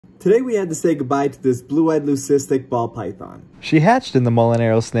Today we had to say goodbye to this blue-eyed leucistic ball python. She hatched in the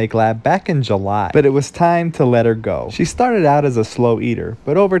Molinero Snake Lab back in July, but it was time to let her go. She started out as a slow eater,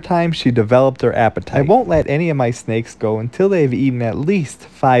 but over time she developed her appetite. I won't let any of my snakes go until they've eaten at least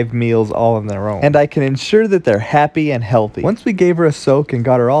 5 meals all on their own, and I can ensure that they're happy and healthy. Once we gave her a soak and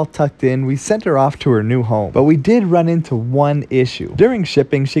got her all tucked in, we sent her off to her new home. But we did run into one issue. During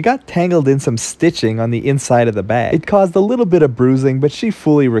shipping, she got tangled in some stitching on the inside of the bag. It caused a little bit of bruising, but she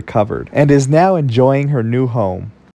fully recovered and is now enjoying her new home.